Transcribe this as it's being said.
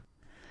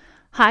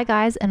Hi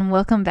guys, and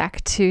welcome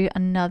back to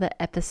another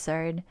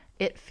episode.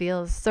 It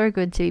feels so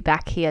good to be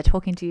back here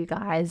talking to you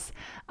guys.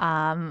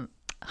 Hi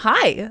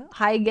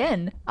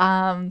again.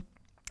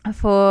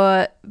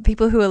 For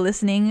people who are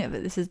listening,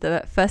 this is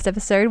the first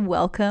episode.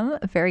 Welcome.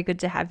 Very good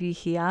to have you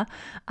here.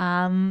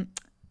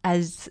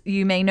 As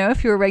you may know,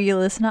 if you're a regular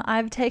listener,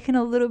 I've taken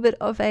a little bit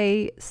of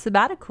a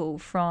sabbatical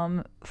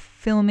from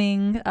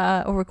filming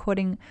or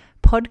recording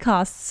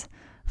podcasts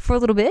for a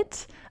little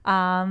bit.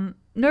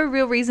 No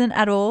real reason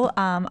at all,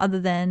 other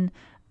than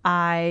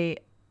I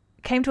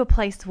came to a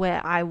place where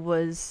I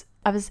was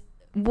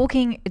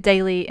walking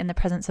daily in the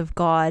presence of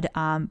God,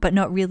 but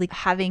not really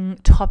having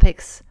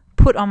topics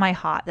put on my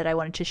heart that I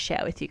wanted to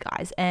share with you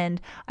guys.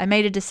 And I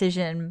made a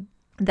decision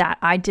that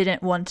I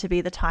didn't want to be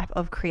the type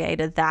of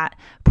creator that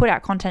put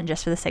out content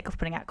just for the sake of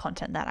putting out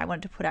content, that I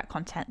wanted to put out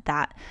content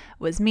that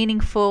was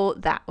meaningful,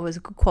 that was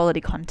good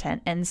quality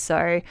content. And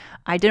so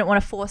I didn't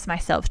want to force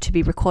myself to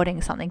be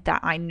recording something that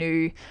I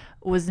knew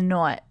was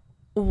not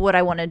what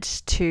I wanted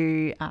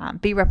to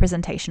be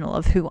representational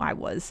of who I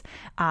was.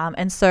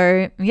 And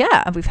so,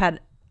 we've had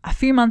a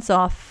few months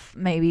off,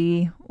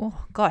 maybe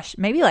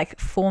like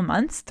 4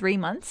 months, 3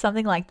 months,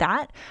 something like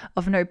that,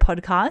 of no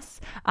podcasts.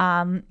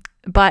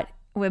 But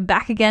we're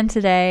back again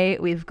today.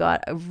 We've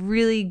got a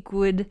really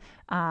good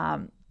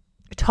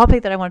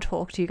topic that I want to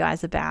talk to you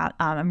guys about.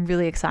 I'm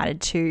really excited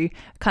to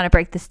kind of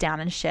break this down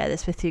and share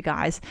this with you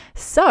guys.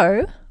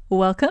 So,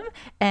 welcome,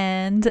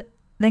 and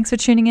thanks for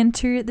tuning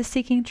into the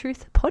Seeking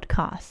Truth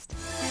podcast.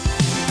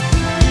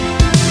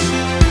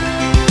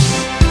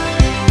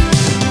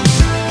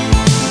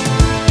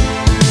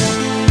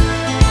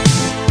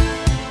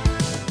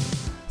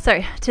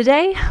 So,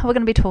 today we're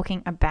going to be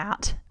talking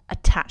about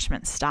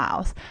attachment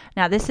styles.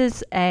 Now, this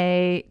is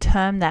a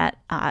term that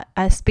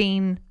has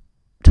been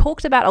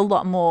talked about a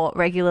lot more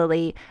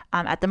regularly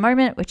at the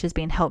moment, which has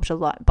been helped a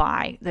lot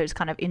by those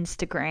kind of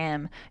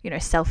Instagram,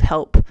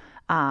 self-help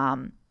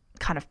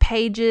kind of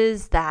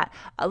pages that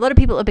a lot of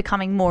people are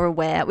becoming more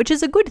aware, which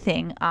is a good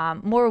thing,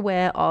 more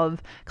aware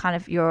of kind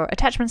of your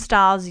attachment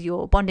styles,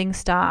 your bonding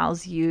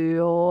styles,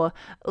 your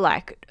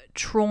like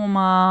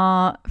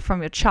trauma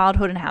from your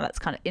childhood and how that's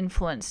kind of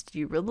influenced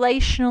you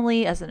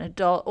relationally as an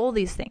adult, all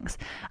these things,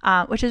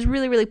 which is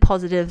really, really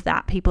positive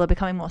that people are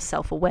becoming more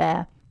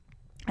self-aware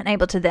and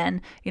able to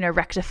then,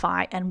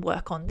 rectify and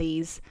work on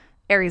these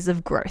areas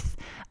of growth.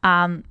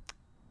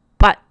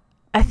 But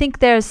I think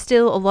there's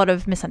still a lot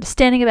of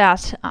misunderstanding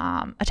about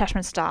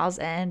attachment styles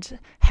and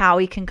how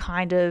we can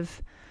kind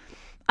of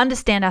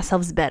understand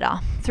ourselves better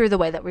through the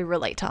way that we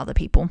relate to other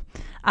people.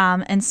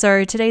 And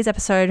so today's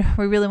episode,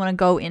 we really want to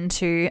go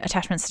into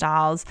attachment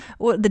styles,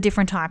 what the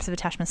different types of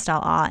attachment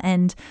style are.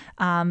 And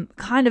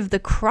kind of the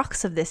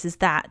crux of this is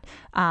that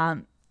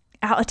our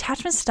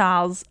attachment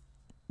styles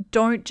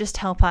don't just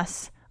help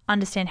us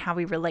understand how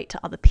we relate to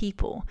other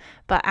people,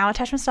 but our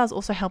attachment styles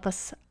also help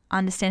us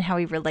understand how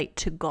we relate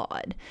to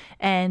God.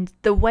 And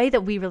the way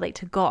that we relate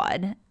to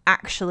God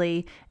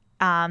actually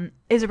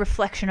is a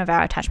reflection of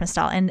our attachment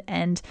style,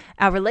 and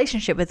our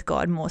relationship with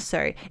God more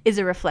so is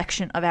a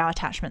reflection of our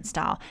attachment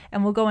style.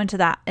 And we'll go into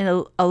that in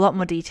a lot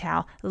more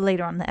detail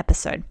later on in the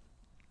episode.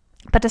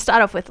 But to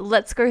start off with,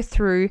 let's go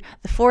through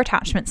the 4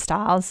 attachment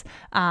styles,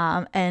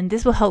 and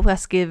this will help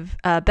us give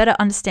a better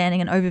understanding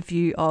and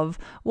overview of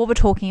what we're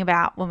talking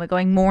about when we're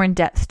going more in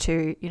depth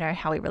to,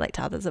 how we relate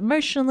to others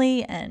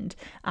emotionally and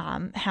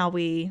how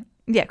we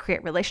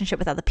create relationship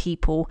with other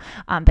people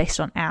based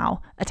on our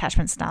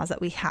attachment styles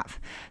that we have.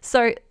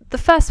 So the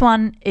first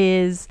one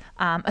is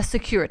a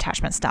secure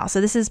attachment style. So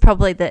this is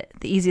probably the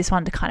easiest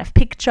one to kind of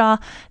picture.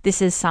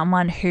 This is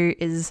someone who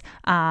is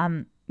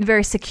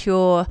very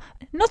secure,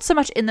 not so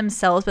much in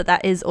themselves, but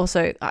that is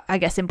also, I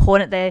guess,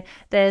 important.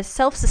 They're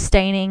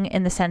self-sustaining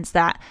in the sense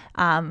that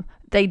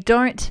they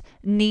don't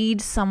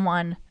need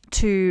someone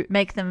to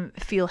make them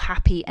feel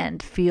happy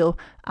and feel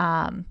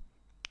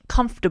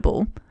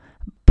comfortable,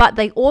 but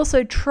they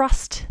also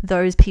trust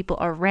those people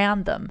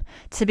around them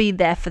to be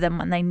there for them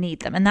when they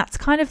need them. And that's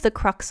kind of the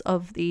crux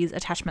of these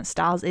attachment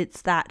styles.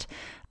 It's that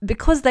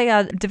because they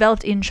are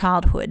developed in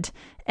childhood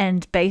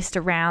and based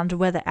around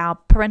whether our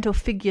parental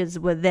figures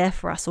were there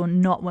for us or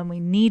not when we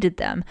needed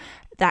them,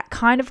 that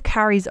kind of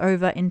carries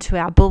over into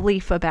our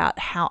belief about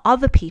how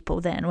other people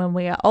then, when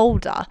we are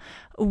older,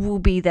 will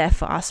be there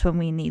for us when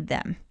we need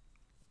them.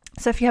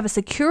 So if you have a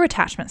secure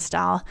attachment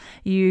style,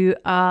 you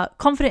are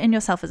confident in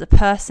yourself as a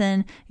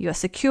person, you are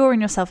secure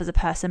in yourself as a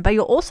person, but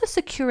you're also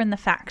secure in the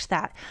fact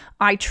that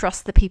I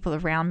trust the people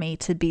around me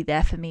to be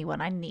there for me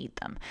when I need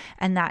them.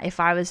 And that if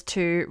I was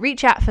to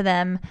reach out for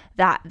them,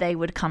 that they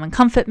would come and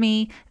comfort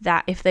me,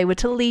 that if they were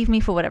to leave me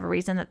for whatever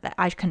reason, that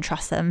I can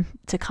trust them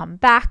to come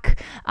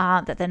back,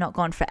 that they're not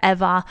gone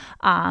forever,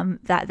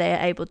 that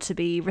they're able to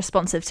be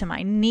responsive to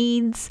my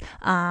needs,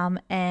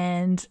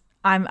 and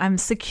I'm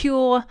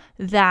secure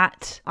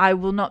that I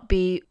will not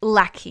be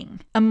lacking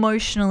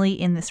emotionally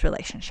in this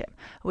relationship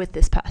with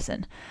this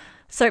person.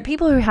 So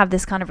people who have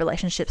this kind of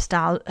relationship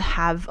style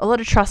have a lot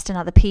of trust in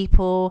other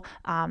people.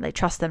 They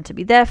trust them to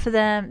be there for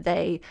them.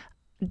 They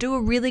do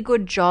a really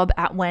good job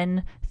at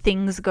when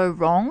things go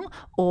wrong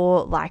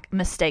or like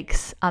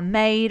mistakes are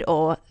made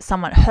or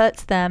someone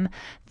hurts them,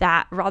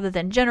 that rather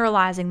than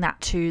generalizing that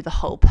to the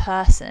whole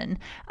person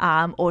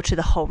or to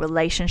the whole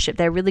relationship,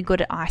 they're really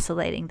good at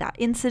isolating that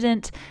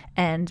incident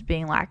and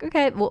being like,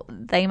 okay, well,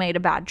 they made a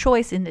bad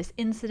choice in this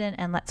incident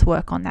and let's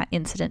work on that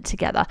incident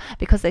together,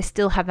 because they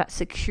still have that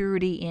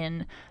security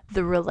in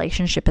the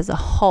relationship as a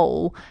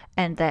whole,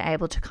 and they're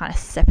able to kind of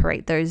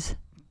separate those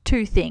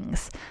two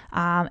things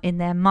in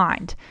their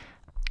mind.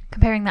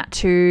 Comparing that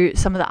to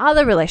some of the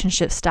other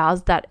relationship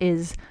styles, that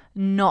is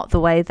not the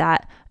way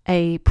that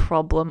a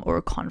problem or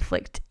a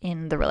conflict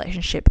in the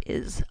relationship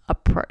is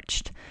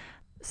approached.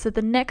 So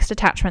the next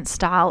attachment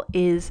style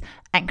is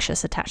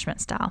anxious attachment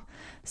style.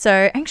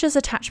 So anxious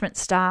attachment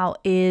style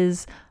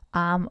is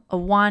a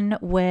one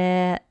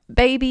where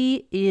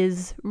baby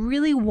is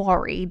really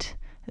worried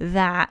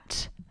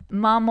that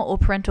mum or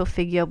parental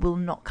figure will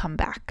not come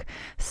back.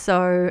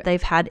 So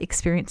they've had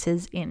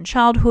experiences in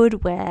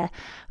childhood where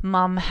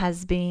mum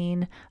has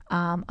been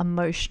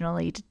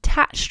emotionally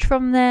detached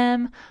from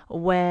them,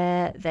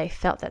 where they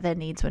felt that their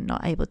needs were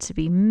not able to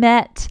be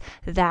met,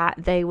 that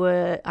they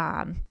were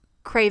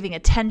craving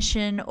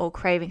attention or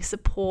craving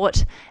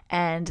support,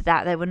 and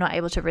that they were not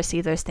able to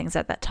receive those things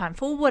at that time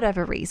for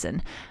whatever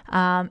reason.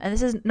 And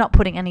this is not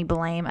putting any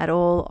blame at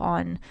all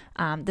on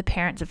the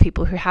parents of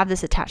people who have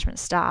this attachment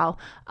style.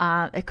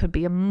 It could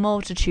be a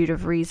multitude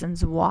of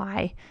reasons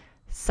why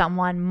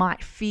someone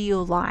might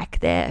feel like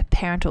their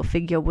parental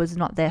figure was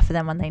not there for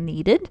them when they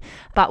needed.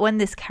 But when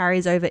this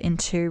carries over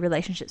into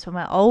relationships when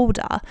we're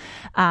older,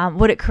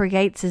 what it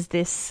creates is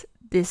this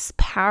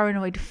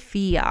paranoid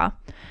fear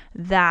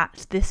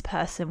that this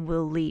person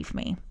will leave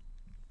me.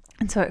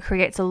 And so it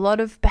creates a lot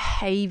of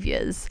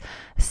behaviors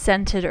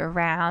centered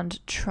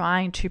around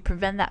trying to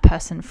prevent that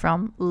person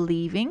from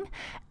leaving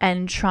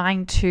and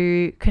trying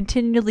to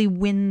continually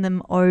win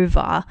them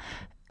over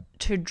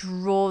to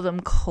draw them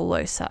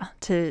closer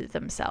to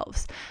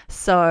themselves.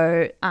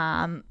 So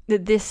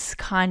this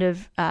kind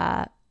of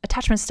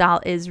attachment style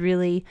is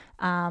really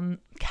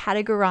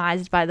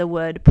categorized by the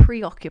word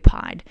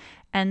preoccupied.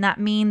 And that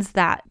means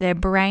that their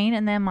brain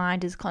and their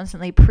mind is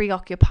constantly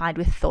preoccupied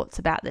with thoughts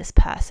about this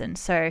person.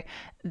 So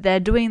they're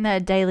doing their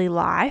daily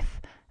life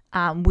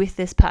with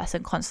this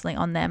person constantly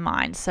on their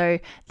mind. So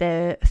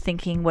they're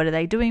thinking, what are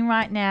they doing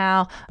right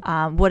now?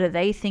 What are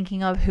they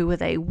thinking of? Who are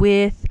they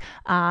with?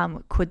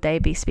 Could they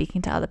be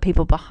speaking to other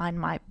people behind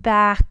my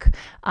back?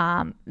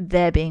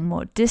 They're being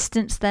more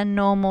distant than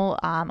normal.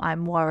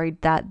 I'm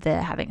worried that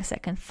they're having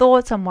second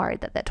thoughts. I'm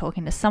worried that they're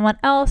talking to someone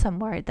else. I'm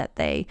worried that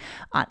they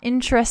aren't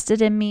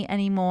interested in me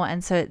anymore.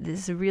 And so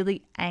this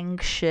really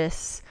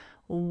anxious,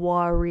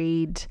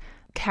 worried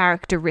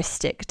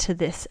characteristic to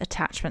this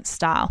attachment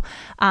style.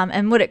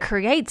 And what it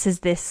creates is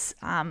this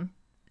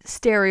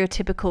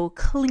stereotypical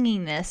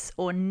clinginess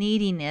or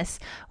neediness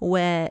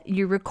where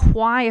you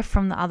require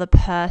from the other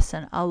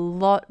person a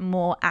lot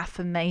more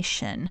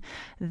affirmation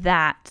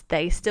that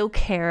they still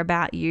care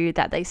about you,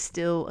 that they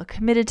still are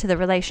committed to the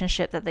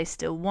relationship, that they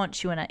still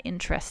want you and are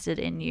interested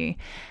in you.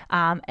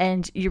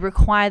 And you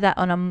require that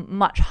on a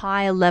much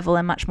higher level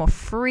and much more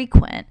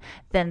frequent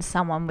than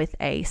someone with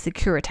a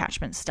secure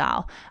attachment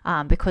style,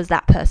 because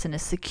that person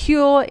is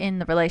secure in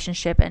the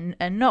relationship and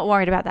not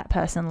worried about that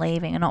person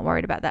leaving and not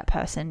worried about that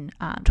person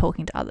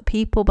talking to other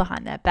people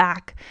behind their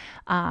back.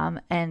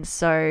 And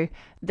so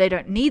they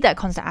don't need that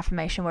constant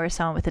affirmation, whereas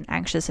someone with an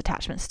anxious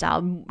attachment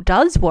style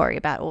does worry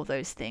about all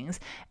those things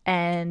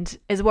and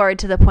is worried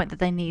to the point that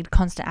they need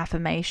constant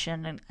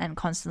affirmation and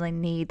constantly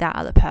need that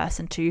other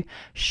person to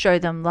show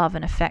them love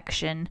and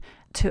affection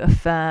to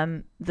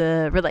affirm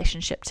the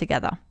relationship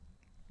together.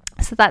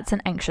 So that's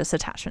an anxious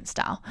attachment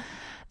style.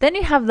 Then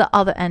you have the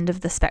other end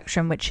of the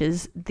spectrum, which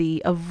is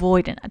the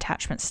avoidant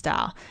attachment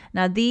style.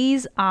 Now,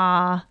 these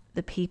are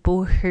the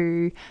people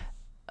who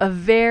are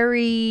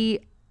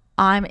very,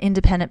 I'm an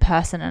independent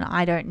person and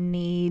I don't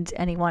need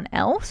anyone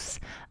else.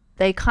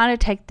 They kind of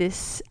take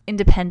this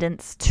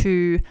independence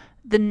to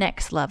the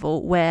next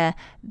level where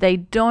they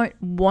don't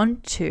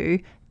want to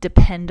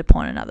depend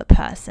upon another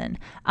person.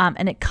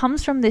 And it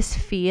comes from this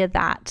fear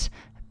that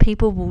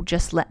people will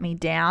just let me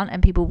down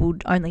and people will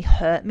only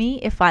hurt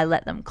me if I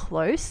let them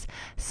close.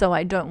 So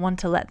I don't want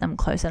to let them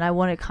close, and I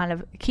want to kind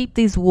of keep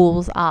these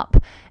walls up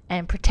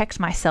and protect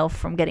myself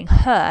from getting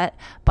hurt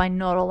by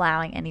not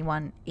allowing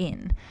anyone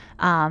in.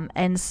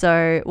 And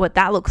so what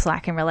that looks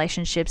like in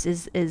relationships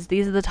is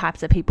these are the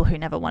types of people who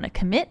never want to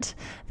commit,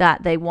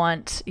 that they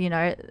want,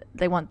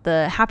 they want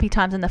the happy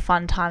times and the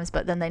fun times,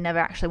 but then they never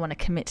actually want to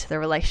commit to the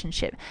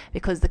relationship,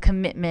 because the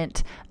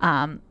commitment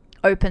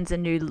opens a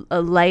new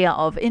layer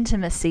of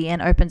intimacy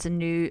and opens a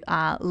new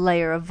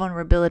layer of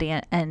vulnerability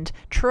and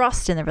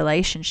trust in the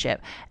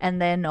relationship,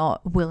 and they're not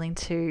willing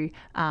to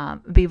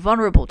be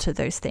vulnerable to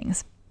those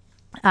things.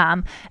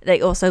 They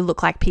also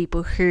look like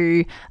people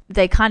who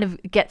they kind of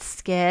get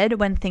scared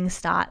when things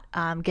start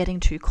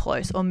getting too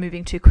close or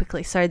moving too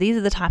quickly. So these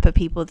are the type of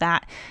people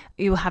that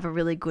you will have a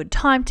really good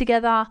time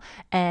together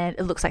and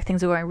it looks like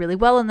things are going really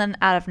well, and then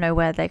out of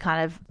nowhere they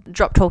kind of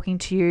drop talking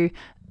to you,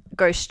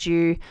 ghost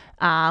you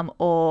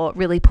or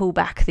really pull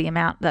back the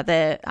amount that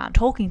they're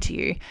talking to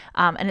you.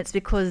 And it's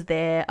because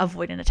their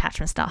avoidant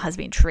attachment style has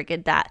been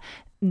triggered, that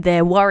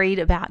they're worried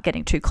about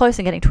getting too close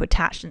and getting too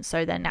attached. And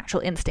so their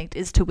natural instinct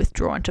is to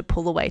withdraw and to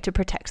pull away to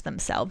protect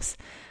themselves.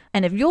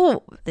 And if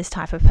you're this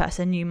type of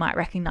person, you might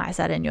recognize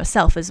that in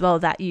yourself as well,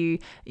 that you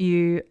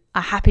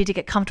are happy to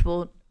get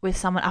comfortable with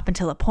someone up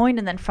until a point,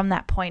 and then from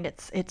that point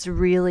it's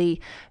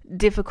really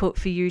difficult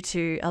for you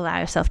to allow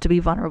yourself to be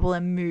vulnerable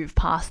and move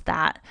past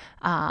that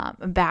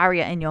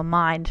barrier in your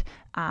mind,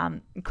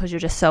 because you're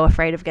just so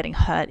afraid of getting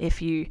hurt. If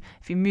you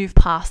move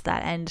past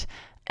that, and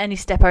any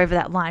step over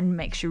that line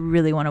makes you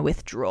really want to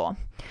withdraw.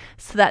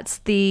 So that's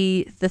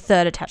the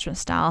third attachment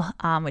style,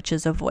 which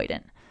is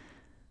avoidant.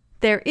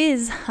 There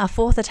is a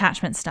fourth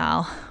attachment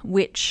style,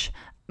 which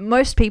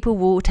most people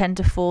will tend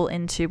to fall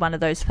into one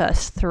of those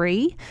first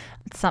three.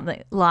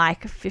 Something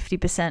like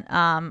 50%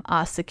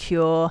 are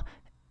secure,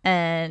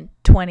 and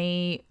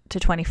 20 to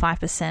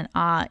 25%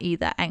 are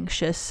either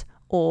anxious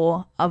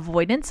or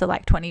avoidant. So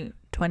like 20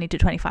 to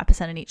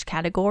 25% in each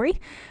category.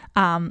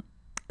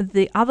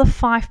 The other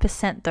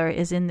 5% though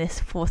is in this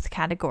fourth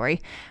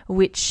category,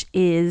 which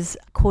is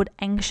called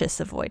anxious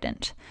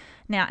avoidant.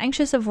 Now,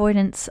 anxious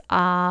avoidants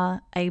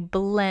are a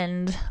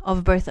blend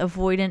of both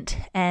avoidant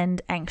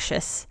and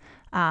anxious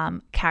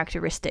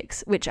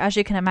characteristics, which, as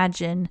you can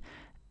imagine,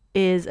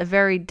 is a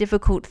very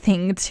difficult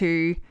thing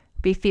to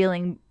be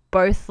feeling,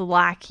 both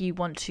like you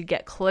want to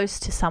get close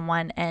to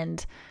someone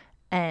and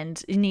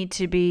you need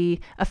to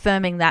be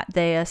affirming that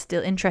they are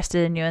still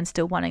interested in you and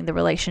still wanting the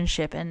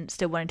relationship and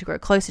still wanting to grow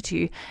closer to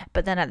you.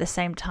 But then at the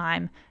same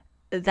time,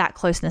 that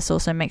closeness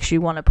also makes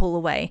you want to pull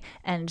away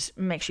and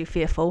makes you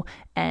fearful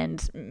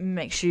and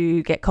makes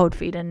you get cold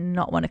feet and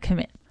not want to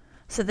commit.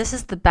 So this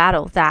is the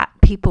battle that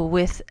people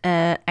with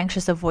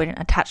anxious avoidant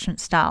attachment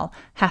style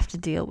have to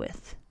deal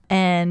with.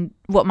 And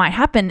what might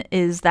happen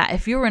is that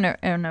if you're in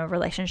a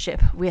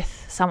relationship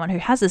with someone who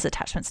has this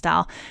attachment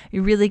style,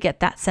 you really get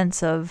that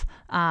sense of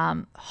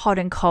hot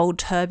and cold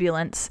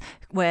turbulence,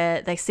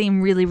 where they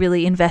seem really,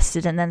 really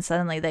invested, and then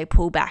suddenly they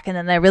pull back, and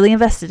then they're really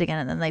invested again,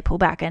 and then they pull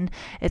back. And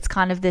it's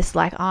kind of this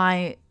like,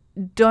 I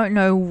don't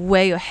know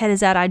where your head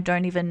is at. I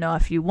don't even know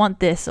if you want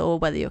this, or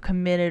whether you're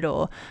committed,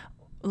 or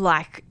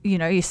like,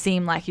 you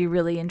seem like you're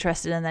really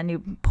interested, and then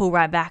you pull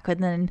right back.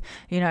 And then,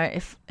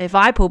 if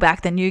I pull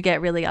back, then you get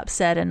really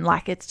upset. And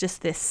like, it's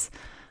just this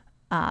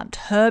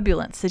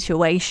turbulent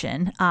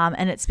situation.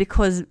 And it's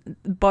because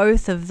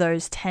both of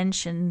those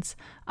tensions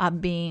are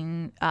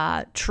being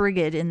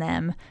triggered in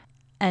them,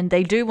 and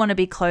they do want to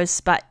be close,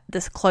 but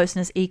this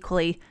closeness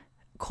equally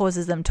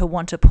causes them to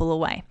want to pull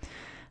away.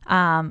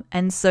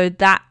 And so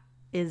that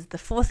is the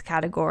fourth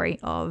category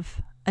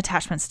of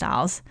attachment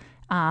styles.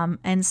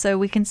 And so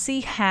we can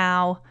see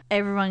how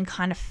everyone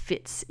kind of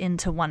fits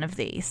into one of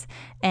these,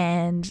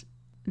 and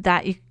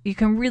that you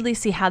can really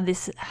see how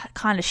this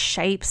kind of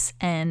shapes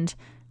and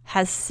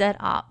has set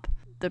up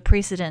the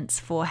precedents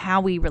for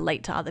how we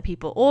relate to other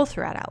people all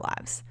throughout our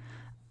lives.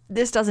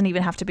 This doesn't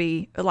even have to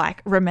be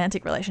like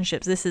romantic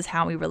relationships. This is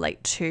how we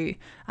relate to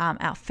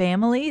our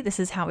family. This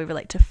is how we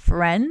relate to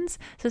friends.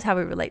 This is how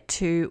we relate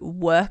to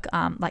work,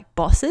 like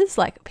bosses,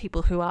 like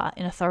people who are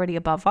in authority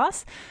above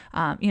us.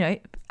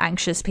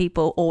 Anxious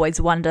people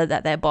always wonder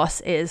that their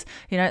boss is,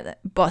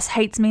 boss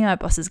hates me. My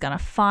boss is going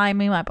to fire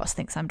me. My boss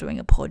thinks I'm doing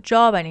a poor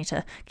job. I need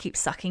to keep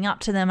sucking up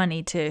to them. I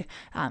need to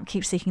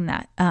keep seeking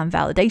that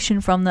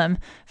validation from them.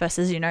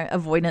 Versus,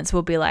 avoidance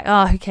will be like,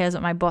 oh, who cares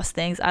what my boss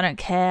thinks? I don't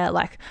care.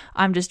 Like,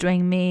 I'm just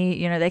doing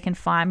me. They can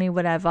fire me,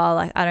 whatever.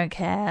 Like, I don't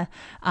care.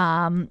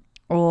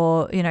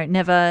 Or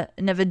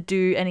never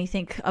do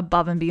anything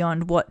above and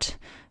beyond what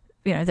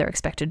they're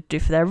expected to do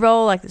for their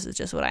role. Like, this is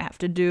just what I have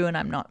to do, and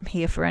I'm not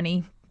here for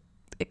any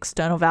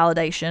external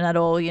validation at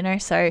all.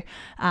 So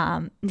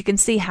you can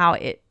see how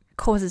it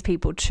causes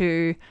people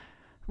to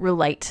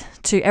relate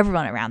to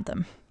everyone around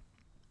them.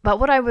 But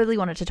what I really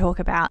wanted to talk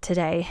about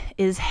today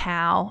is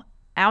how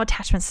our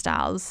attachment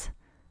styles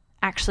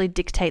actually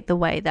dictate the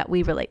way that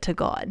we relate to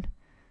God,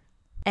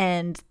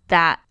 and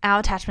that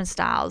our attachment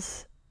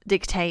styles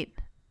dictate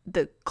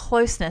the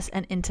closeness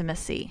and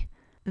intimacy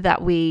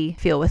that we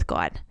feel with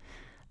God.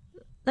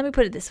 Let me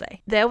put it this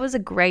way. There was a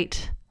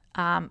great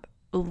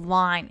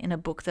line in a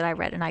book that I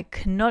read, and I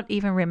cannot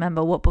even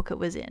remember what book it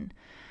was in,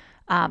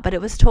 but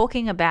it was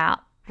talking about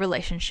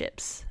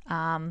relationships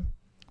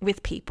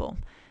with people,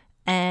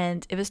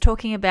 and it was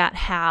talking about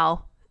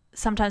how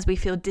sometimes we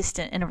feel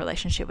distant in a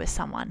relationship with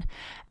someone.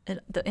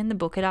 In the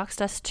book, it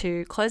asked us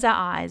to close our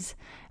eyes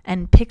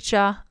and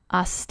picture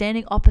us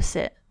standing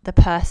opposite the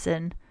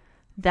person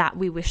that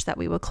we wish that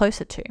we were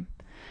closer to.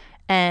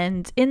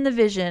 And in the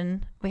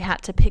vision, we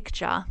had to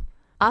picture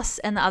us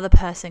and the other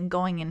person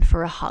going in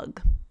for a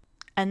hug.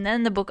 And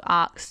then the book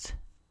asked,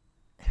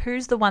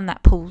 who's the one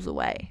that pulls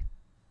away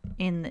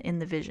in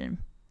the vision?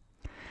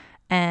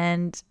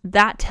 And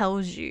that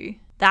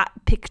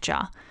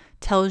picture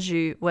tells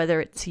you whether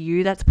it's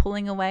you that's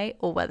pulling away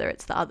or whether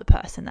it's the other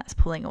person that's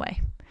pulling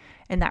away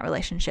in that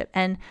relationship.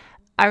 And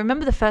I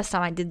remember the first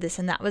time I did this,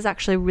 and that was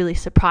actually really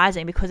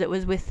surprising because it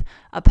was with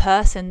a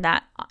person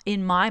that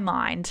in my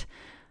mind,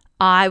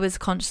 I was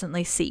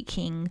constantly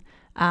seeking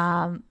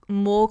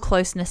more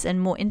closeness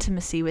and more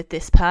intimacy with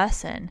this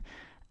person.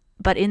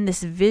 But in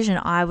this vision,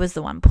 I was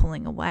the one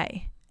pulling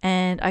away.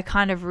 And I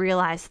kind of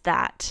realized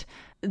that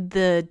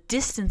the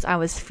distance I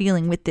was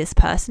feeling with this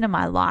person in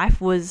my life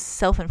was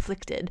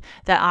self-inflicted,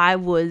 that I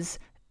was,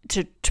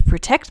 to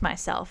protect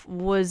myself,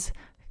 was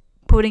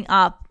putting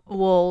up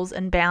walls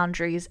and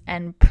boundaries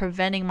and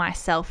preventing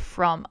myself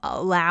from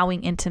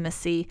allowing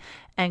intimacy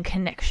and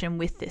connection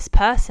with this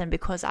person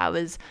because I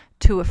was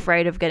too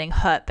afraid of getting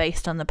hurt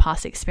based on the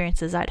past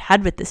experiences I'd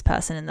had with this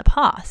person in the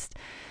past.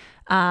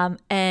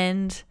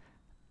 And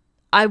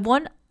I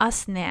want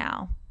us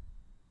now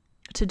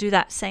to do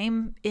that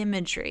same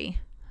imagery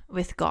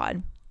with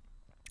God.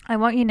 I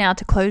want you now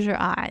to close your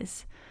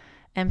eyes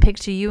and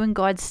picture you and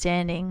God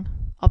standing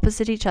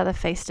opposite each other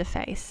face to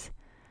face.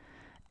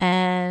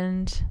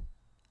 And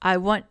I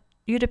want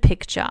you to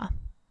picture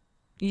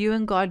you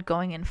and God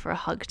going in for a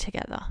hug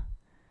together.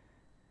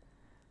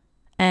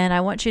 And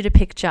I want you to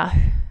picture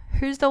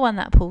who's the one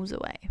that pulls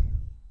away.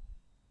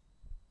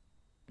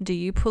 Do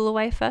you pull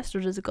away first,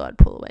 or does God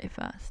pull away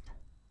first?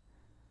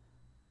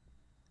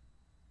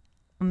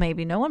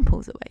 Maybe no one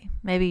pulls away.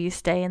 Maybe you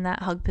stay in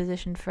that hug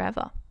position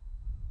forever.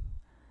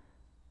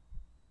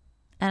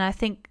 And I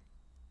think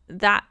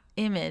that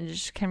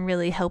image can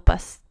really help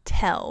us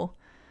tell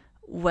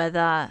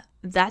whether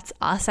that's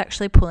us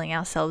actually pulling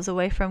ourselves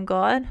away from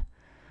God,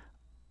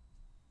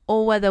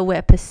 or whether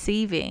we're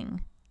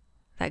perceiving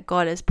that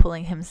God is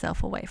pulling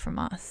himself away from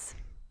us.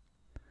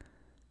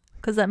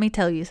 Because let me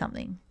tell you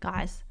something,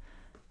 guys.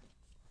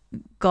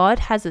 God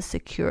has a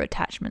secure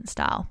attachment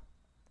style.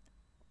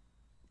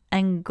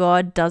 And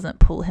God doesn't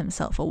pull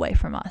himself away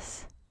from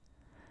us.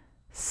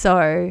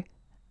 So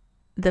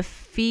the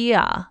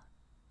fear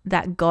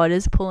that God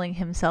is pulling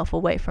himself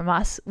away from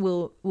us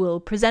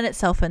will present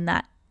itself in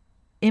that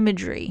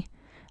imagery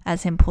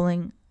as him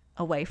pulling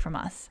away from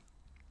us,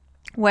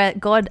 where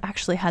God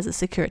actually has a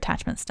secure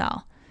attachment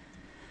style.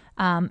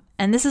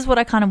 And this is what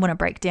I kind of want to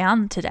break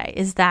down today,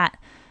 is that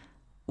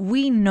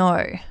we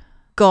know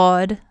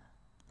God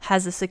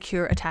has a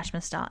secure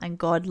attachment style and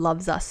God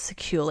loves us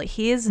securely.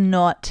 He is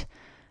not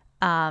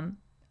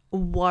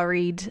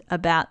worried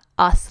about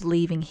us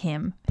leaving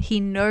him. He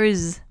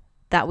knows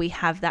that we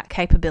have that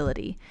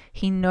capability.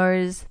 He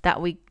knows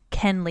that we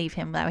can leave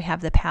him, that we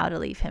have the power to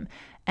leave him.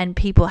 And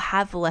people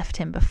have left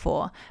him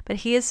before, but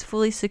he is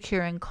fully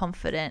secure and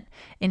confident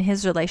in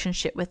his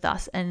relationship with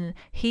us. And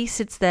he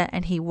sits there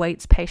and he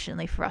waits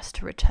patiently for us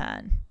to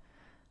return,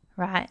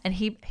 right? And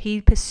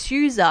he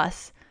pursues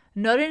us,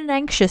 not in an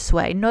anxious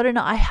way, not in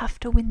a, I have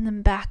to win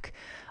them back,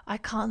 I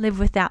can't live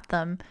without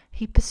them.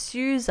 He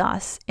pursues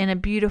us in a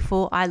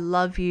beautiful, I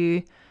love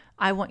you,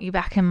 I want you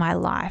back in my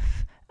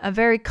life. A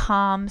very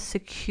calm,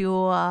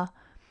 secure,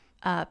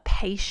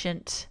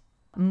 patient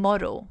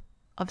model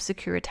of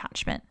secure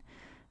attachment.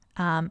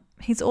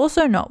 He's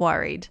also not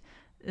worried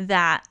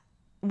that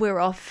we're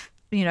off,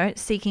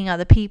 seeking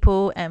other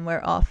people and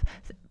we're off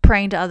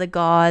praying to other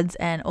gods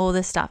and all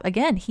this stuff.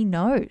 Again, he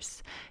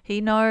knows,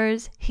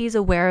 he's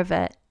aware of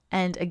it.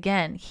 And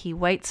again, he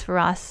waits for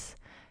us.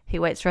 He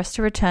waits for us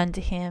to return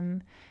to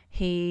him.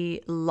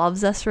 He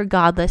loves us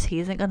regardless. He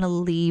isn't going to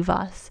leave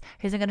us.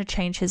 He isn't going to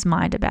change his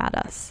mind about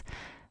us.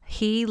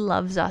 He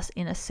loves us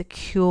in a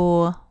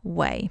secure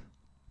way.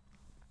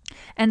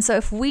 And so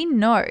if we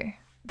know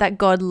that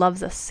God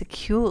loves us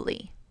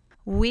securely,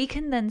 we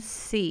can then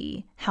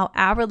see how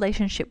our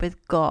relationship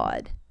with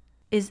God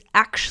is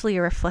actually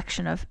a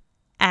reflection of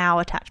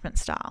our attachment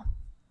style.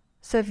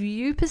 So if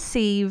you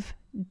perceive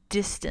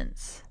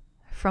distance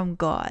from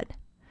God,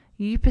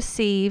 you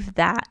perceive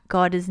that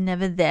God is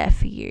never there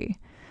for you,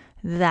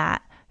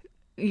 that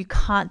you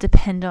can't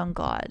depend on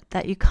God,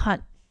 that you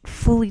can't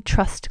fully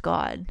trust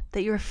God,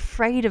 that you're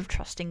afraid of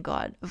trusting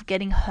God, of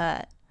getting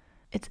hurt,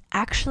 it's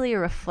actually a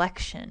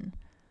reflection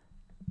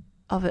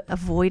of an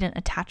avoidant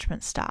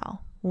attachment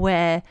style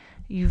where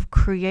you've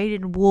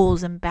created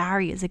walls and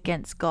barriers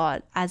against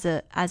God as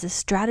a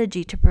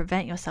strategy to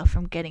prevent yourself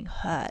from getting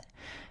hurt,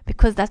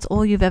 because that's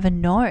all you've ever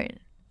known.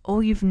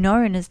 All you've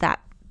known is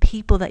that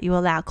people that you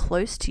allow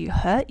close to you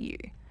hurt you.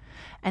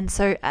 And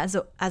so as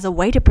a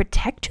way to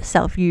protect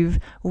yourself, you've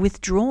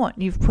withdrawn,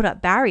 you've put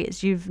up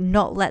barriers, you've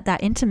not let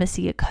that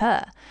intimacy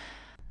occur.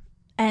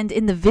 And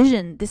in the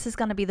vision, this is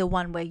going to be the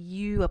one where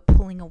you are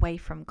pulling away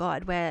from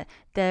God, where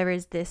there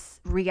is this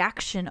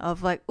reaction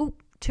of like, oh,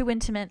 too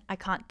intimate, I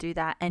can't do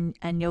that. And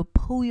you'll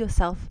pull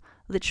yourself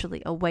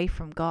literally away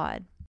from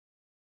God.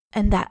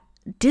 And that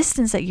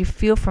distance that you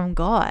feel from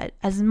God,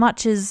 as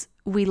much as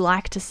we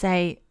like to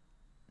say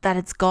that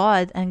it's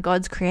God and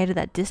God's created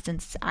that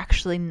distance, it's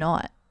actually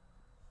not.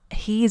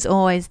 He is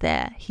always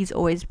there. He's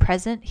always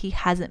present. He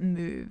hasn't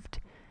moved.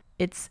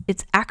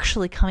 It's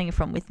actually coming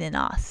from within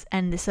us.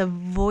 And this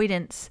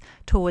avoidance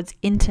towards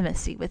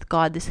intimacy with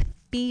God, this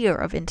fear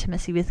of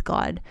intimacy with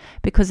God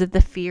because of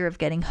the fear of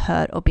getting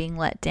hurt or being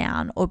let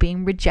down or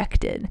being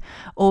rejected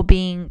or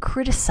being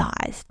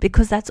criticized,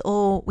 because that's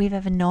all we've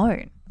ever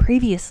known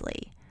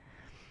previously.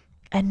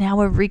 And now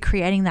we're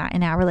recreating that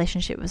in our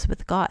relationships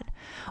with God.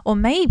 Or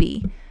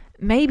maybe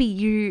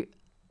you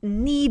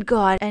need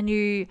God and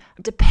you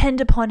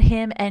depend upon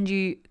him and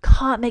you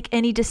can't make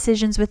any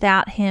decisions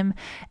without him,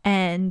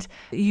 and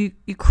you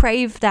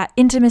crave that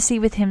intimacy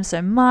with him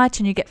so much,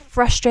 and you get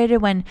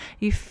frustrated when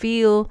you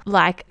feel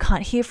like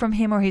can't hear from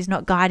him or he's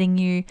not guiding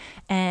you,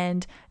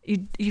 and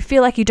you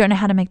feel like you don't know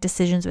how to make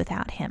decisions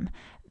without him.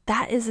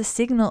 That is a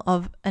signal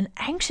of an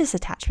anxious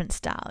attachment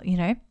style.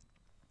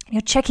 You're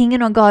checking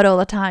in on God all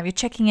the time. You're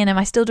checking in, am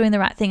I still doing the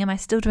right thing? Am I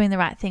still doing the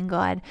right thing,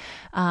 God?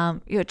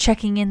 You're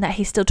checking in that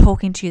he's still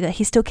talking to you, that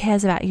he still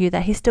cares about you,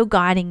 that he's still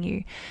guiding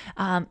you.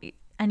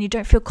 And you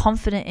don't feel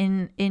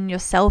confident in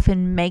yourself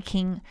in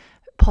making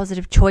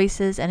positive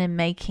choices and in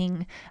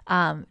making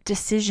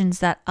decisions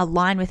that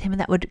align with him and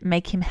that would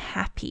make him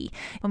happy.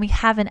 When we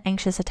have an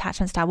anxious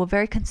attachment style, we're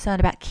very concerned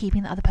about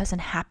keeping the other person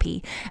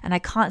happy. And I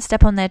can't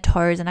step on their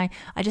toes, and I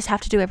just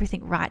have to do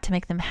everything right to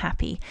make them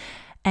happy.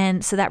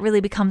 And so that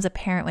really becomes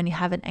apparent when you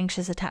have an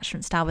anxious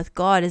attachment style with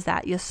God, is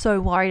that you're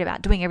so worried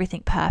about doing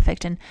everything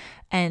perfect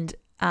and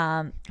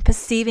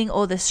perceiving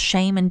all this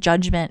shame and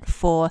judgment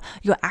for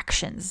your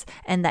actions,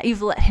 and that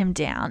you've let him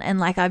down, and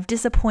like I've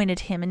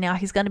disappointed him and now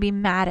he's going to be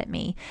mad at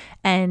me.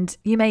 And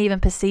you may even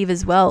perceive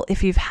as well,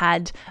 if you've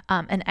had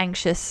an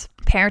anxious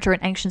parent or an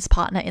anxious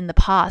partner in the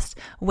past,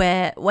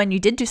 where when you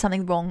did do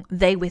something wrong,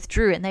 they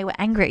withdrew and they were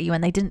angry at you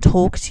and they didn't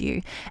talk to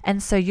you.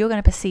 And so you're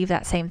going to perceive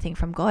that same thing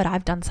from God.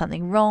 I've done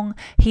something wrong.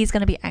 He's going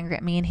to be angry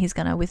at me and he's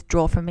going to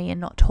withdraw from me and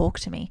not talk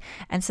to me.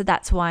 And so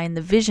that's why in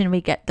the vision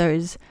we get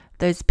those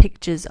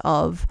pictures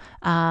of,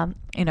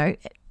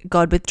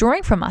 God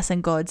withdrawing from us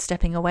and God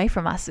stepping away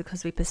from us,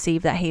 because we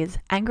perceive that he is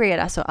angry at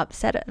us or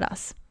upset at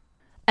us.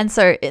 And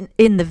so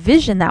in the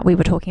vision that we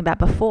were talking about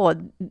before,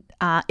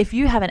 if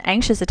you have an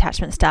anxious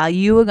attachment style,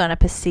 you are going to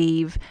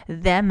perceive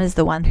them as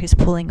the one who's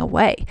pulling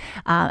away.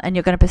 And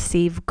you're going to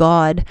perceive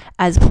God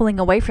as pulling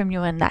away from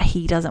you and that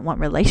he doesn't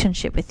want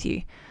relationship with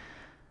you.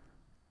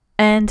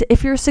 And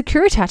if you're a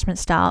secure attachment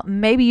style,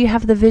 maybe you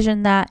have the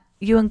vision that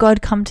you and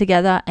God come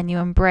together and you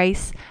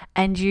embrace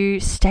and you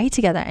stay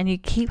together and you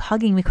keep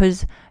hugging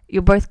because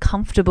you're both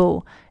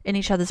comfortable in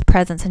each other's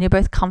presence and you're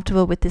both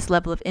comfortable with this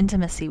level of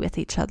intimacy with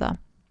each other.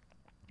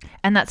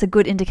 And that's a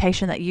good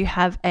indication that you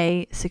have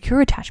a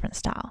secure attachment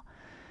style.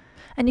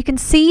 And you can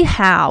see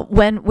how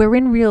when we're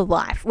in real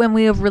life, when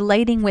we are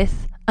relating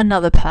with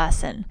another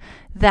person,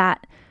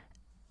 that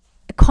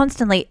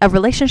constantly a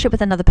relationship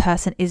with another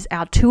person is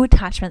our two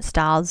attachment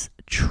styles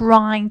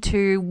trying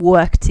to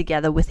work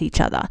together with each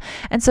other.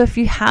 And so if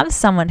you have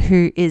someone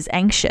who is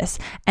anxious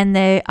and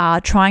they are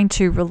trying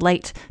to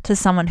relate to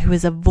someone who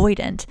is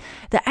avoidant,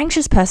 the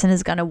anxious person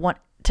is going to want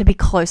to be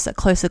closer,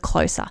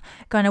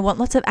 going to want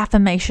lots of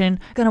affirmation,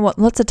 going to want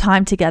lots of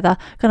time together,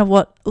 going to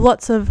want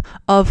lots of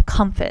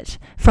comfort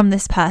from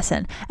this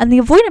person. And the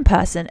avoidant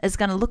person is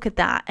going to look at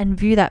that and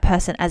view that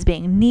person as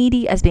being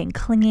needy, as being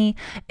clingy,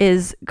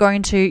 is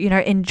going to,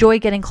 enjoy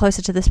getting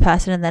closer to this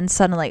person, and then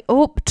suddenly,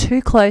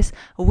 too close,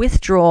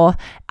 withdraw.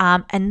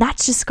 And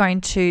that's just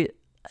going to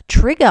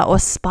trigger or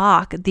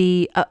spark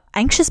the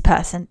anxious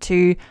person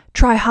to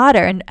try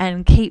harder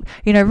and keep,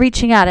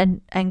 reaching out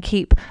and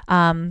keep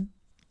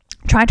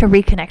trying to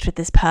reconnect with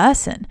this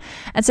person.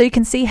 And so you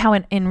can see how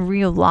in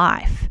real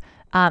life,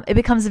 it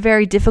becomes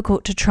very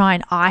difficult to try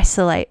and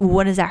isolate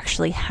what is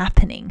actually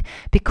happening,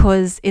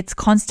 because it's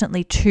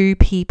constantly two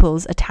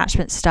people's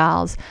attachment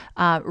styles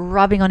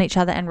rubbing on each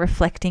other and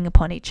reflecting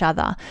upon each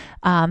other.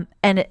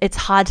 And it's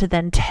hard to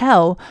then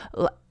tell,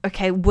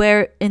 okay,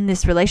 where in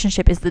this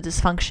relationship is the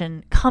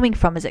dysfunction coming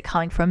from? Is it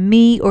coming from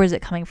me, or is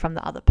it coming from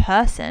the other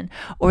person,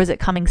 or is it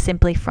coming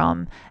simply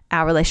from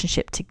our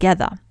relationship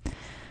together?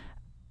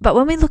 But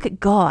when we look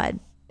at God,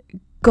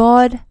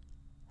 God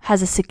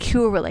has a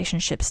secure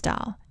relationship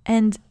style.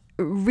 And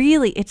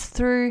really, it's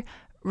through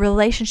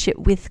relationship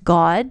with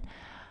God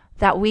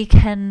that we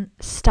can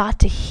start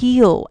to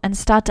heal and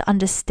start to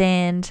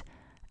understand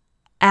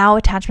our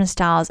attachment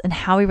styles and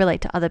how we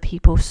relate to other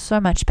people so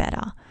much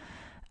better.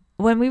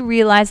 When we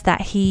realize that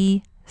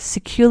he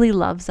securely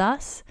loves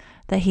us,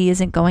 that he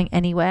isn't going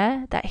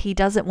anywhere, that he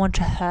doesn't want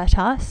to hurt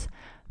us,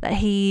 that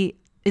he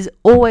is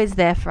always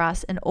there for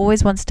us and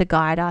always wants to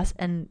guide us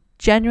and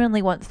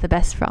genuinely wants the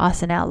best for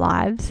us in our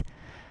lives,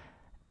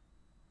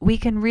 we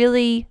can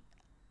really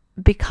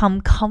become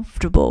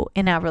comfortable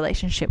in our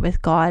relationship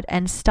with God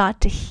and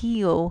start to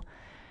heal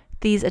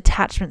these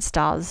attachment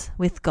styles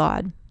with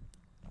God.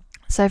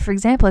 So for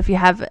example, if you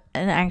have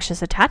an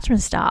anxious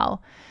attachment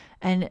style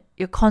and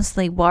you're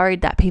constantly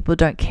worried that people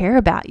don't care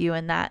about you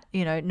and that,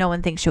 no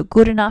one thinks you're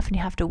good enough and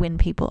you have to win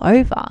people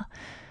over,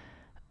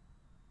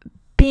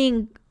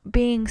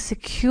 being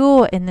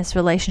secure in this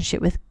relationship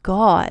with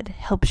God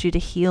helps you to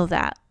heal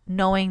that,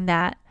 knowing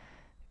that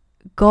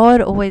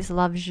God always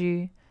loves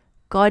you.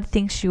 God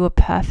thinks you are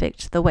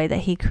perfect the way that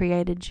he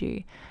created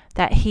you,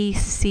 that he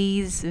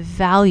sees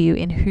value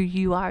in who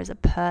you are as a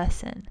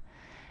person.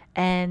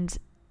 and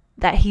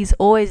that he's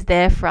always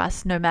there for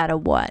us no matter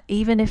what.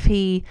 Even if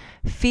he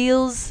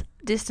feels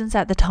distance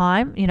at the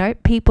time,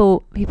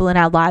 people in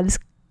our lives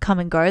come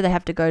and go. They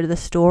have to go to the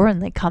store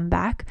and they come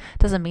back.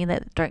 Doesn't mean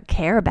that they don't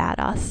care about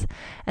us.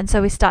 And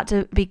so we start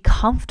to be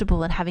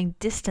comfortable in having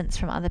distance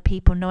from other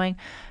people, knowing,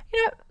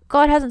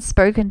 God hasn't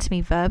spoken to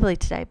me verbally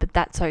today, but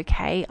that's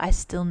okay. I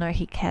still know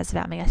he cares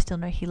about me. I still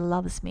know he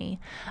loves me.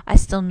 I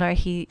still know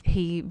he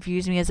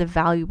views me as a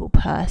valuable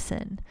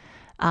person,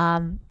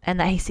 and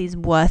that he sees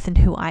worth in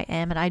who I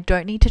am. And I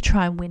don't need to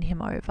try and win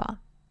him over.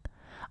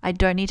 I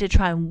don't need to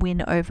try and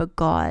win over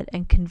God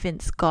and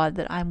convince God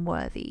that I'm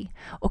worthy,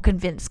 or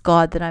convince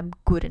God that I'm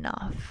good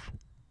enough,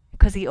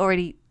 because he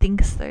already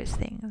thinks those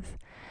things.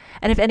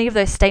 And if any of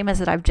those statements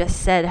that I've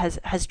just said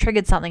has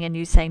triggered something in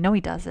you saying, no,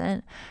 he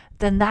doesn't,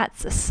 then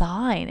that's a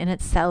sign in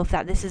itself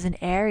that this is an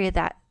area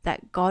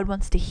that God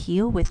wants to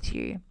heal with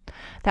you,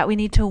 that we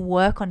need to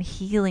work on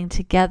healing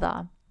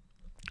together,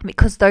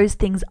 because those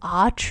things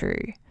are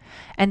true.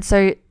 And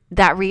so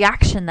that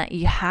reaction that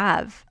you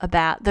have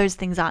about those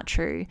things aren't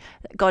true,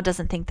 God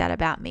doesn't think that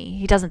about me.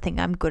 He doesn't think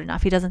I'm good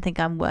enough. He doesn't think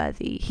I'm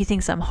worthy. He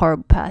thinks I'm a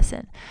horrible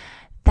person.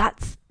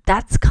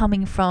 That's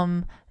coming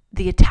from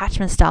the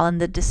attachment style and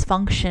the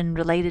dysfunction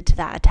related to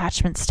that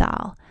attachment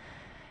style.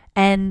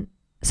 And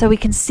so we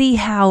can see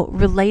how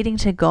relating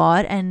to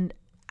God and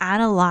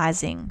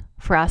analyzing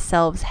for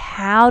ourselves,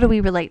 how do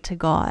we relate to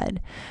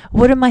God?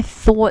 What are my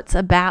thoughts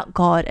about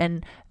God,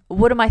 and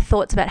what are my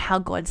thoughts about how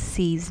God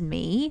sees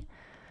me?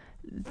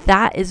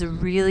 That is a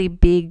really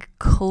big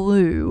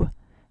clue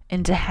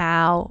into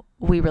how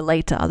we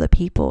relate to other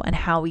people and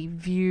how we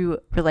view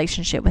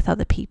relationship with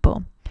other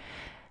people.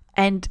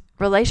 And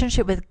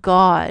relationship with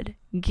God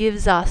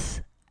gives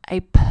us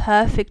a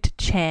perfect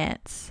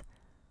chance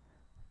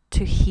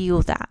to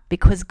heal that,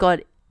 because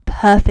God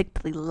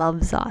perfectly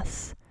loves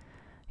us.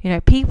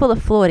 People are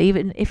flawed.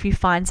 Even if you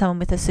find someone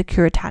with a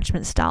secure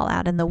attachment style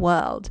out in the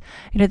world,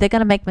 they're going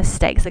to make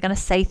mistakes. They're going to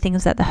say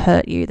things that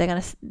hurt you. They're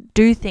going to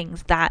do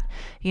things that,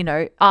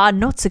 are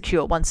not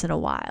secure once in a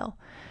while.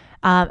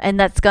 And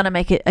that's going to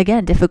make it,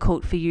 again,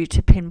 difficult for you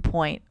to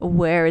pinpoint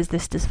where is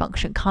this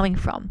dysfunction coming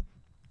from.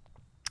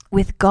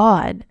 With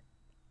God,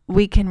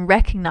 we can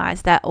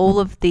recognize that all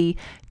of the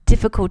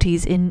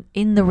difficulties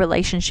in the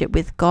relationship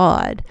with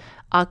God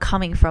are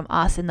coming from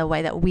us in the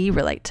way that we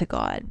relate to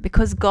God,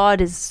 because God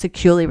is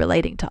securely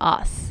relating to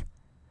us.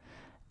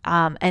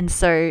 And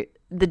so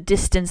the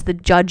distance, the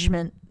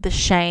judgment, the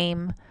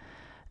shame,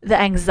 the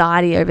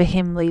anxiety over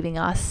him leaving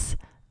us,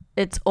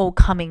 it's all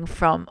coming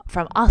from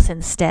us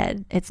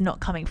instead. It's not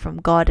coming from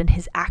God and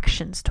his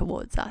actions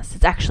towards us.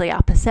 It's actually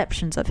our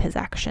perceptions of his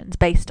actions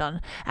based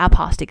on our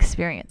past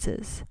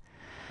experiences.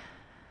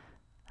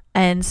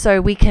 And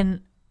so we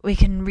can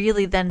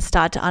really then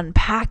start to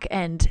unpack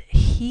and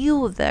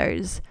heal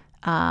those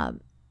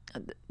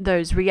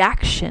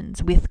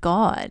reactions with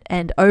God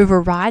and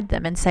override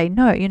them and say,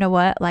 no, you know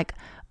what? Like,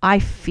 I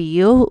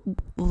feel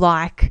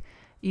like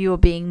you're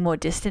being more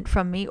distant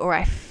from me, or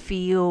I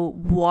feel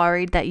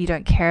worried that you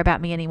don't care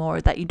about me anymore,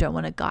 or that you don't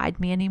want to guide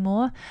me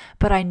anymore.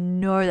 But I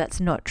know that's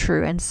not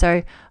true. And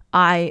so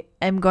I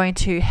am going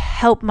to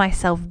help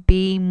myself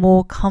be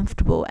more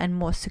comfortable and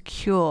more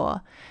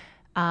secure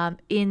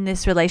in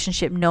this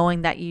relationship,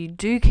 knowing that you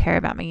do care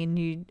about me, and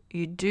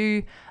you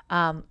do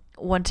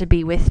want to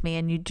be with me,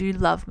 and you do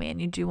love me,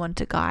 and you do want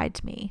to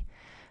guide me,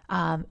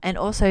 and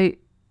also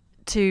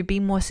to be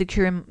more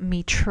secure in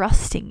me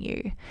trusting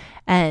you,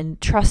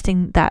 and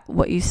trusting that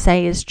what you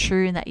say is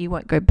true, and that you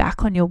won't go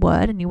back on your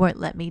word, and you won't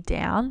let me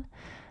down,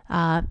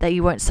 that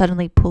you won't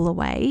suddenly pull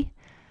away.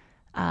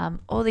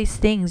 All these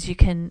things, you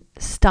can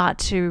start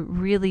to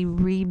really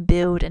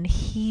rebuild and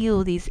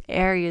heal these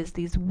areas,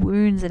 these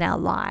wounds in our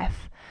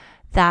life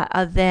that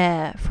are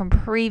there from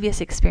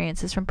previous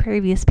experiences, from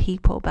previous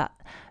people, but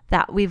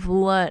that we've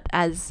learnt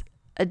as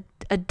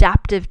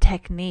adaptive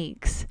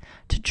techniques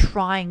to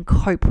try and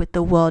cope with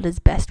the world as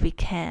best we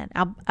can.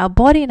 Our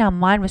body and our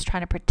mind was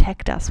trying to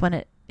protect us when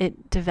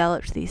it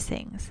developed these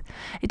things.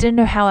 It didn't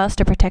know how else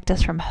to protect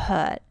us from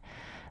hurt.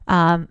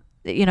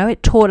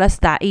 It taught us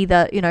that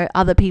either,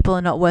 other people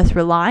are not worth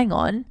relying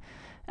on,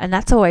 and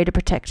that's a way to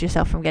protect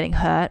yourself from getting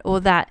hurt,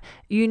 or that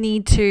you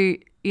need to,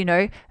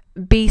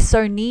 be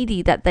so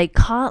needy that they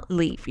can't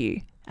leave you,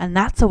 and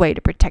that's a way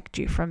to protect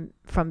you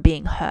from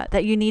being hurt,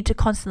 that you need to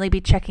constantly be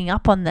checking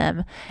up on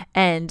them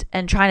and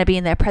trying to be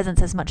in their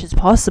presence as much as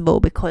possible,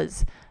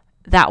 because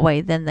that way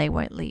then they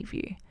won't leave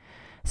you.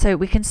 So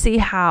we can see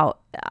how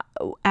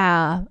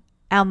our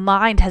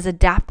mind has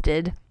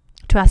adapted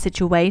to our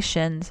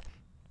situations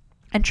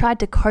and tried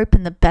to cope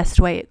in the best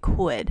way it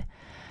could.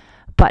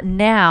 But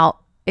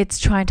now it's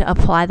trying to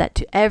apply that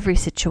to every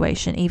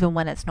situation, even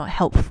when it's not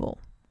helpful.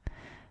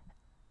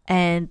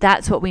 And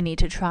that's what we need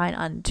to try and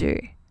undo.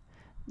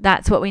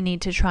 That's what we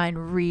need to try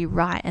and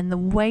rewrite. And the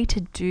way to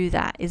do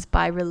that is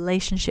by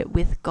relationship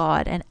with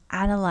God and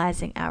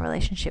analyzing our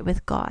relationship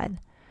with God.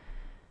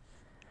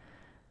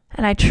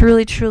 And I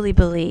truly, truly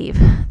believe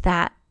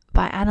that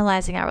by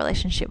analyzing our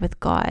relationship with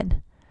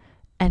God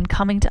and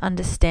coming to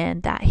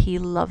understand that he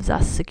loves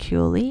us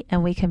securely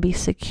and we can be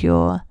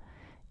secure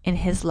in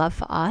his love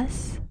for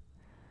us,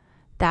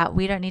 that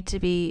we don't need to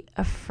be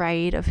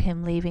afraid of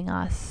him leaving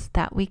us,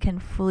 that we can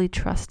fully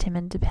trust him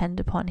and depend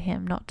upon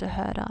him not to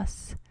hurt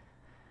us,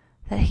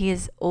 that he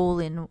is all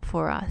in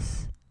for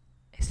us,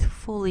 is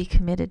fully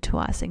committed to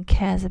us and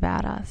cares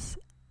about us.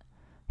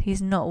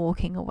 He's not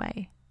walking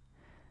away.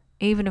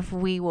 Even if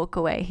we walk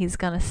away, he's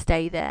going to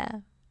stay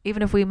there.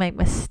 Even if we make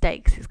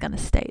mistakes, he's going to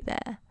stay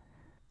there.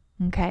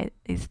 Okay?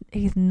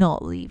 He's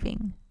not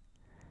leaving.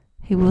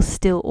 He will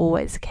still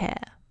always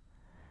care.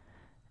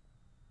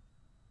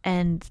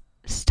 And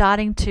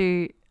starting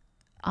to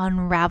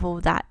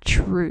unravel that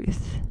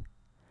truth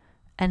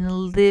and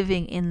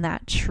living in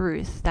that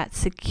truth, that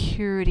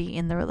security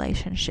in the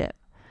relationship,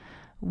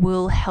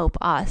 will help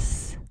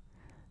us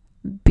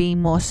be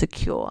more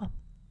secure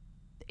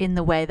in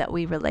the way that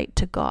we relate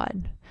to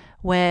God,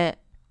 where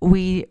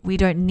we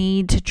don't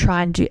need to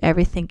try and do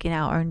everything in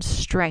our own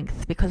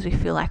strength because we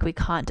feel like we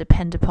can't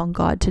depend upon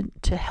God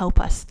to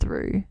help us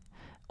through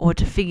or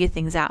to figure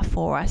things out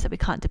for us, that we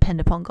can't depend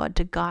upon God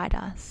to guide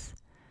us,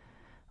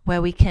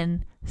 where we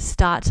can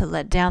start to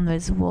let down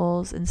those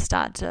walls and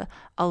start to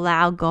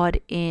allow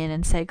God in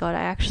and say, God,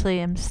 I actually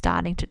am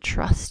starting to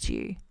trust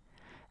you.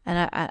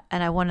 And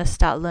I want to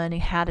start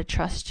learning how to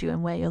trust you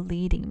and where you're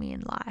leading me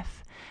in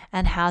life,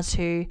 and how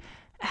to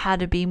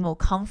be more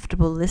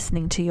comfortable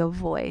listening to your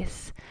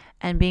voice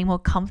and being more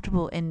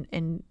comfortable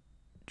in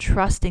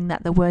trusting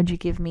that the word you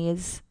give me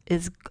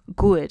is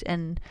good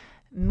and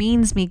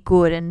means me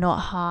good and not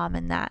harm,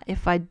 and that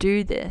if I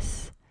do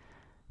this,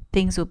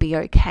 things will be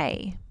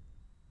okay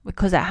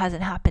because that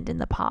hasn't happened in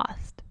the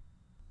past.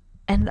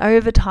 And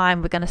over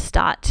time, we're going to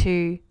start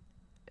to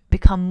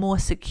become more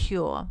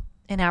secure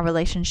in our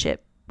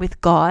relationship with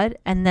God,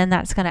 and then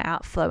that's going to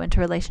outflow into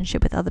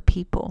relationship with other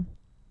people.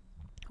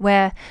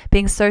 We're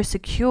being so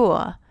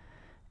secure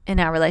in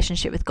our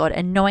relationship with God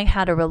and knowing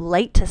how to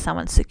relate to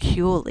someone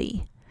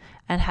securely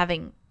and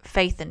having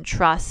faith and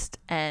trust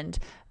and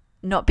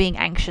not being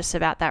anxious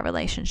about that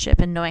relationship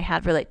and knowing how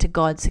to relate to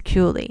God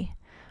securely,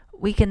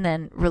 we can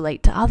then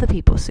relate to other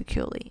people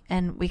securely,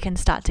 and we can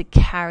start to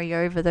carry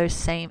over those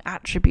same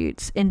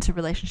attributes into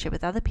relationship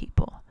with other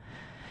people.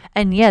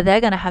 And yeah, they're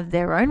going to have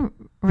their own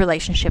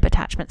relationship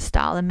attachment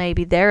style, and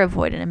maybe they're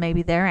avoidant and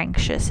maybe they're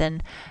anxious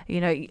and,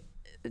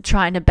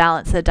 trying to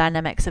balance the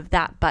dynamics of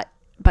that, but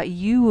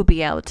you will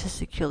be able to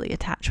securely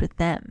attach with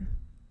them.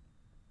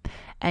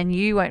 And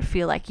you won't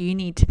feel like you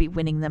need to be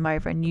winning them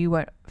over, and you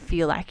won't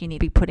feel like you need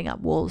to be putting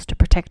up walls to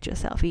protect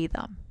yourself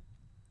either.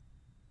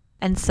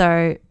 And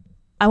so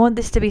I want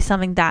this to be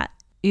something that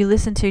you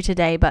listen to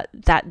today, but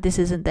that this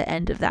isn't the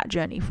end of that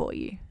journey for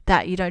you.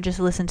 That you don't just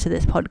listen to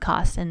this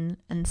podcast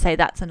and say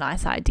that's a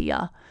nice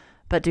idea,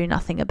 but do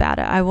nothing about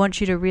it. I want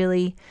you to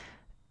really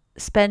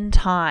spend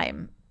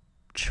time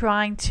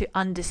trying to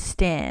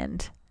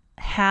understand,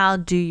 how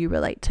do you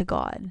relate to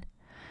God?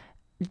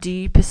 Do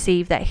you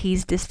perceive that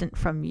he's distant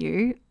from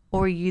you,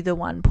 or are you the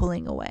one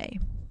pulling away?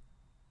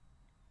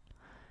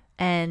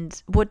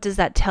 And what does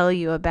that tell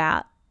you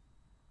about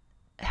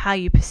how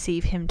you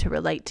perceive him to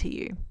relate to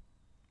you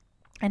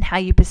and how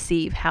you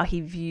perceive how he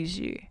views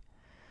you?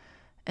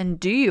 And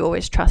do you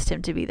always trust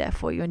him to be there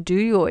for you? And do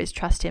you always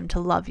trust him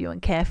to love you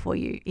and care for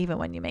you even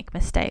when you make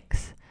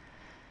mistakes?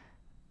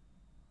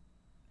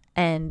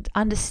 And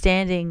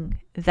understanding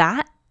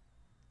that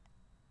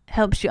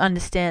helps you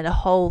understand a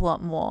whole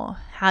lot more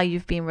how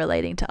you've been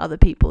relating to other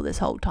people this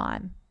whole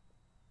time.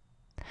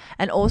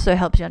 And also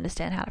helps you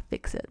understand how to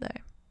fix it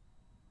though.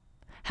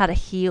 How to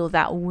heal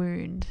that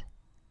wound.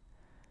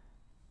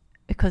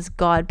 Because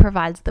God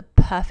provides the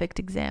perfect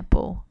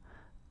example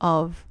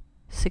of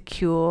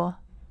secure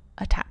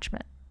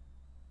attachment.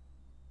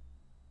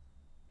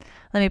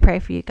 Let me pray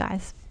for you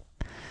guys.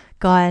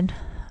 God,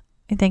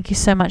 I thank you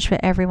so much for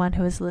everyone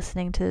who is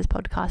listening to this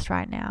podcast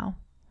right now.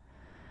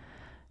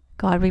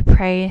 God, we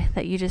pray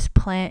that you just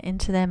plant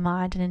into their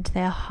mind and into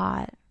their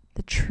heart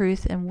the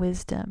truth and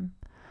wisdom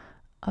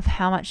of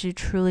how much you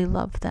truly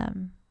love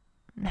them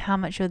and how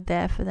much you're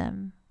there for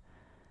them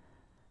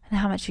and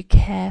how much you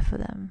care for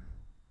them.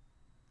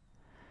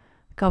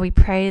 God, we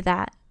pray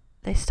that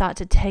they start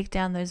to take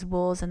down those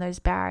walls and those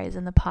barriers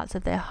and the parts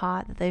of their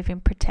heart that they've been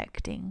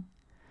protecting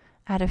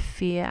out of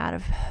fear, out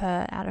of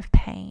hurt, out of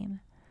pain.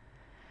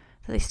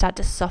 That they start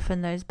to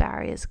soften those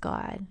barriers,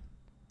 God,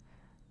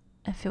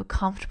 and feel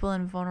comfortable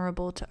and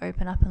vulnerable to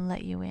open up and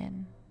let you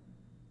in.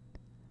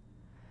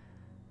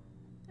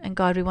 And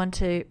God, we want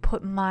to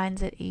put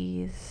minds at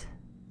ease.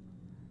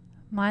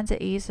 Minds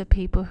at ease for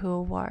people who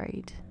are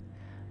worried.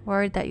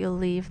 Worried that you'll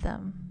leave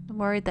them.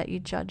 Worried that you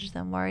judge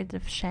them. Worried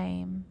of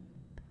shame.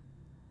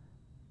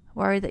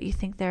 Worried that you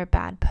think they're a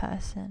bad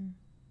person.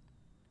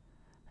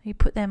 You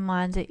put their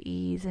minds at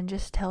ease and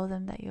just tell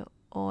them that you're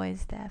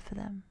always there for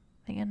them.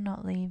 That you're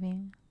not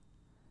leaving.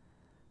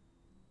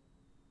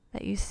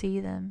 That you see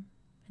them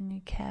and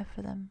you care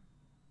for them.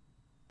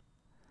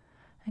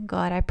 And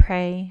God, I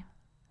pray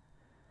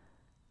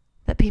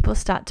that people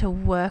start to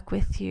work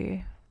with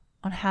you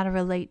on how to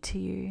relate to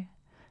you,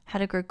 how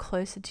to grow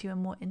closer to you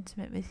and more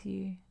intimate with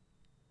you,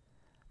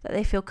 that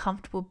they feel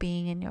comfortable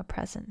being in your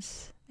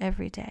presence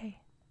every day,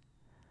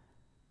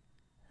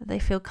 that they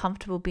feel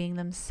comfortable being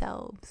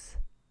themselves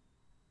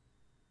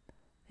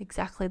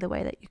exactly the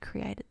way that you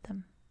created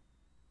them,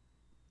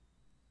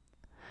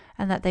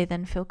 and that they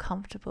then feel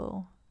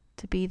comfortable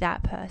to be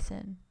that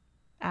person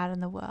out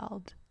in the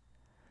world,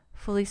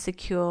 fully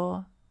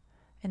secure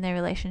in their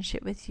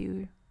relationship with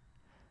you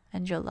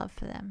and your love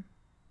for them.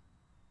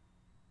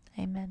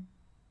 Amen.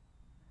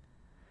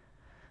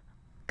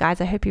 Guys,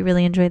 I hope you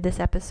really enjoyed this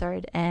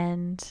episode,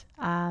 and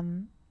I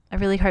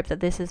really hope that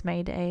this has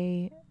made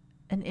an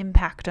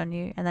impact on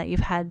you, and that you've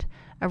had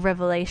a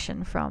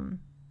revelation from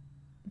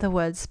the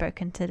words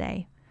spoken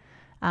today.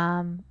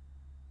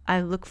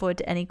 I look forward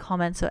to any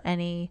comments or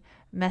any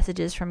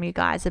messages from you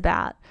guys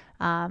about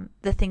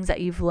the things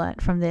that you've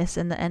learnt from this,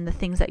 and the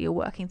things that you're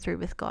working through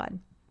with God.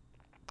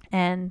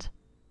 And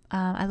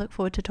I look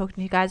forward to talking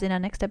to you guys in our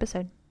next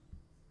episode.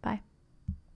 Bye.